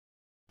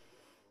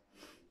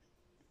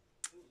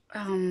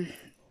Um,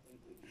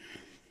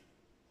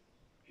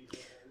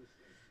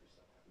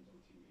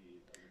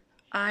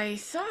 I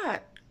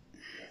thought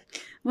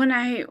when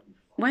I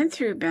went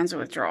through benzo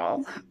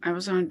withdrawal, I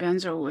was on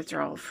benzo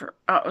withdrawal for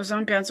I was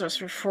on benzos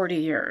for 40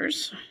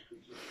 years,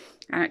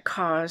 and it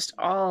caused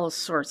all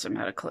sorts of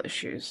medical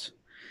issues.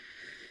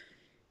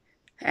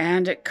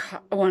 And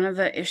one of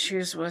the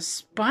issues was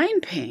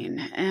spine pain,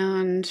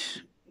 and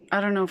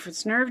I don't know if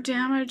it's nerve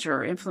damage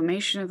or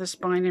inflammation of the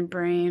spine and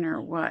brain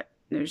or what.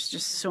 There's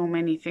just so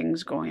many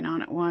things going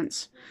on at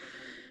once,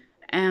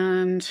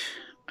 and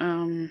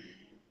um,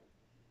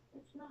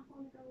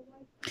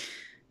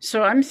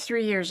 so I'm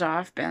 3 years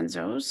off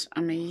benzos.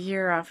 I'm a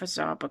year off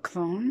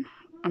azobaclone.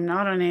 I'm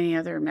not on any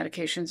other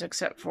medications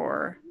except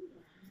for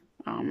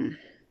um,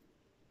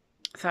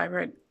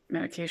 thyroid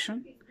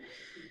medication.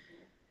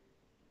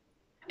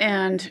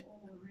 And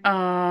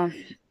I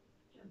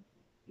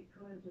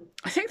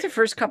think the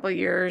first couple of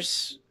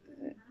years,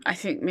 I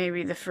think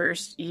maybe the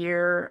first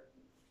year,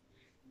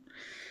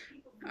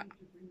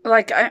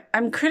 like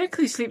I'm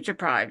critically sleep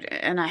deprived,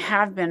 and I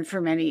have been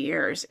for many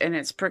years, and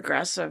it's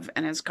progressive,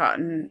 and it's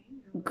gotten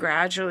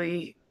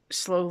gradually,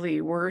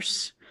 slowly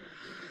worse.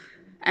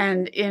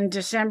 And in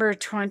December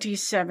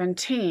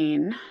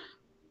 2017,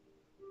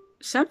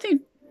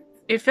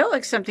 it felt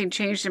like something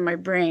changed in my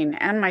brain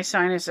and my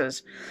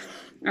sinuses.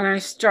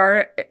 And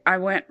I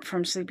went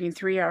from sleeping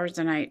 3 hours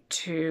a night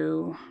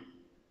to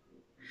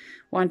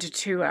 1 to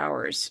 2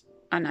 hours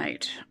a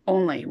night,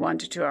 only 1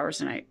 to 2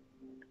 hours a night.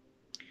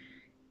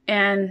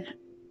 And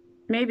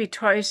maybe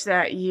twice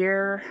that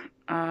year,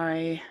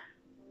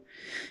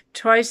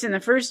 twice in the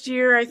first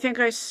year, I think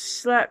I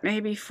slept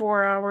maybe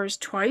 4 hours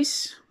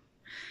twice.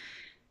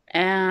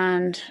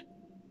 And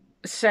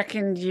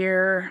second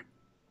year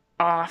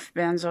off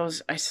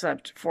benzos, I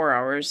slept 4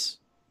 hours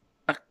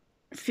a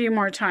few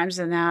more times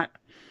than that.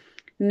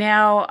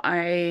 Now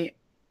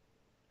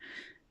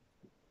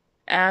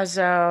as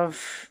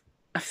of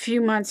a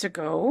few months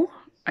ago,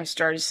 I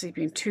started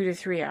sleeping 2 to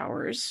 3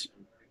 hours.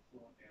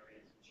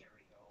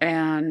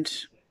 And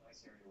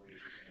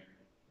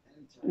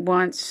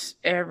once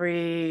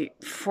every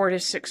 4 to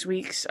 6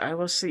 weeks, I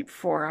will sleep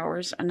 4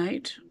 hours a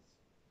night.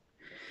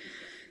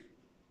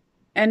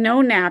 And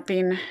no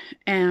napping.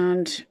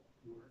 And,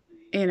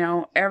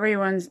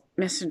 everyone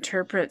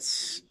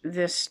misinterprets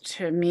this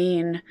to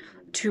mean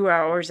 2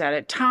 hours at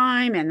a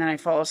time, and then I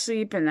fall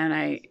asleep, and then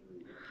I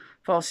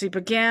fall asleep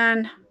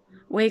again,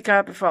 wake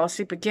up, and fall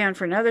asleep again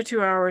for another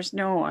 2 hours.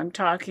 No, I'm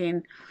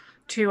talking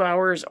 2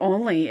 hours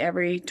only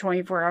every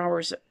 24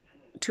 hours,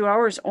 2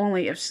 hours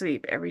only of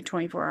sleep every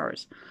 24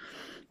 hours,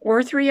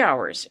 or 3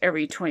 hours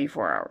every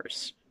 24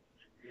 hours.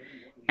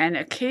 And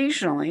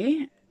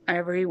occasionally,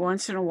 every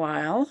once in a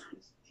while,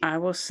 I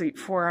will sleep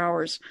 4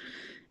 hours.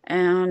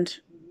 And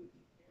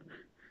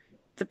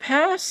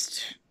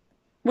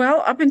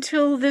up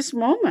until this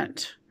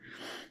moment,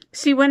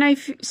 see, when I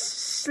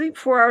sleep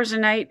 4 hours a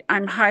night,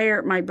 I'm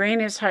higher, my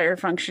brain is higher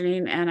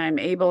functioning, and I'm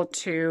able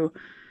to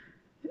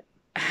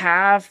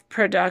have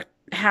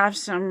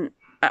some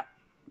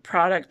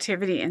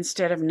productivity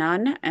instead of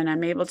none, and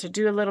I'm able to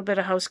do a little bit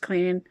of house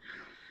cleaning,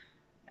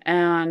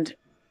 and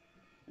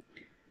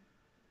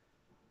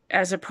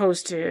as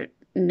opposed to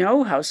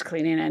no house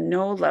cleaning and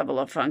no level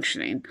of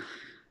functioning.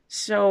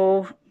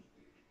 So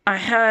I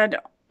had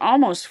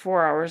almost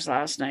 4 hours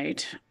last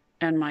night,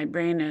 and my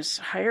brain is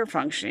higher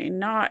functioning,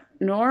 not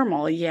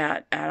normal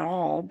yet at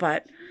all,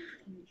 but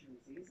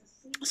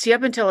see,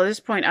 up until this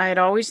point, I had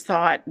always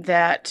thought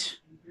that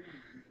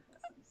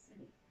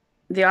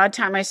the odd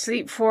time I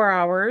sleep 4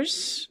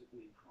 hours,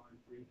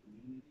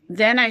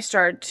 then I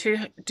start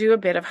to do a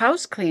bit of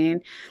house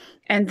cleaning,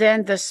 and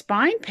then the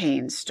spine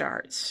pain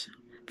starts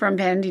from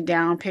bending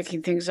down,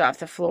 picking things off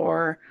the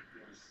floor,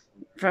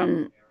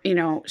 from,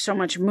 so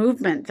much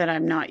movement that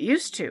I'm not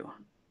used to.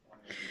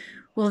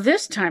 Well,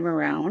 this time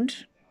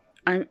around,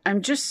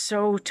 I'm just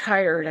so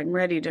tired, I'm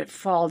ready to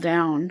fall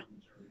down.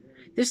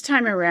 This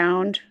time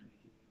around,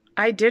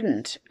 I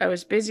didn't. I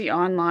was busy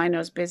online, I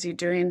was busy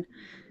doing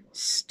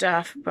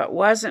stuff, but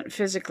wasn't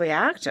physically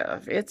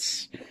active.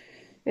 It's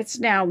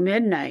now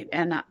midnight,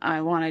 and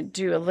I want to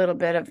do a little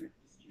bit of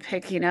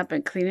picking up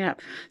and cleaning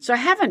up. So I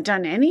haven't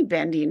done any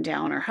bending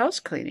down or house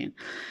cleaning.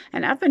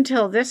 And up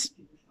until this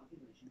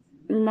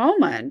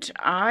moment,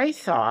 I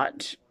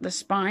thought the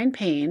spine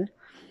pain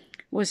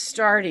was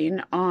starting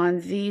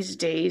on these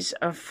days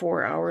of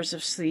 4 hours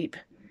of sleep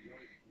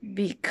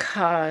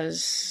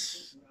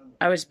because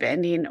I was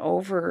bending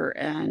over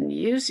and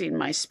using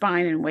my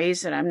spine in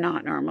ways that I'm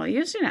not normally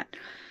using it.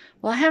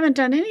 Well, I haven't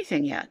done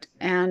anything yet.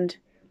 And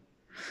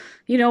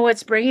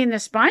what's bringing the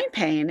spine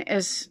pain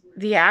is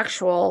the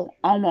actual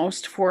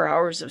almost 4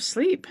 hours of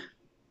sleep.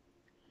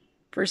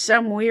 For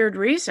some weird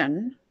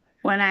reason,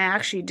 when I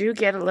actually do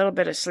get a little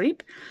bit of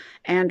sleep,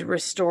 and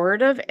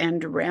restorative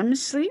and REM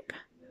sleep,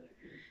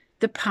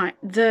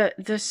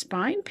 the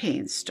spine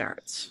pain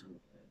starts.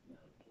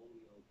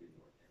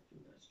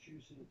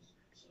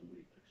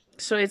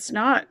 So it's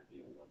not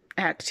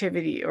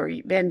activity or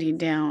bending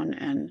down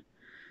and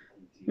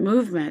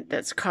movement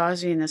that's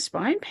causing the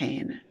spine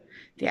pain.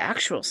 The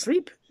actual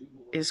sleep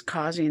is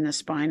causing the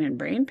spine and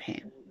brain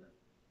pain.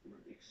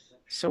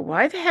 So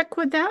why the heck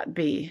would that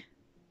be?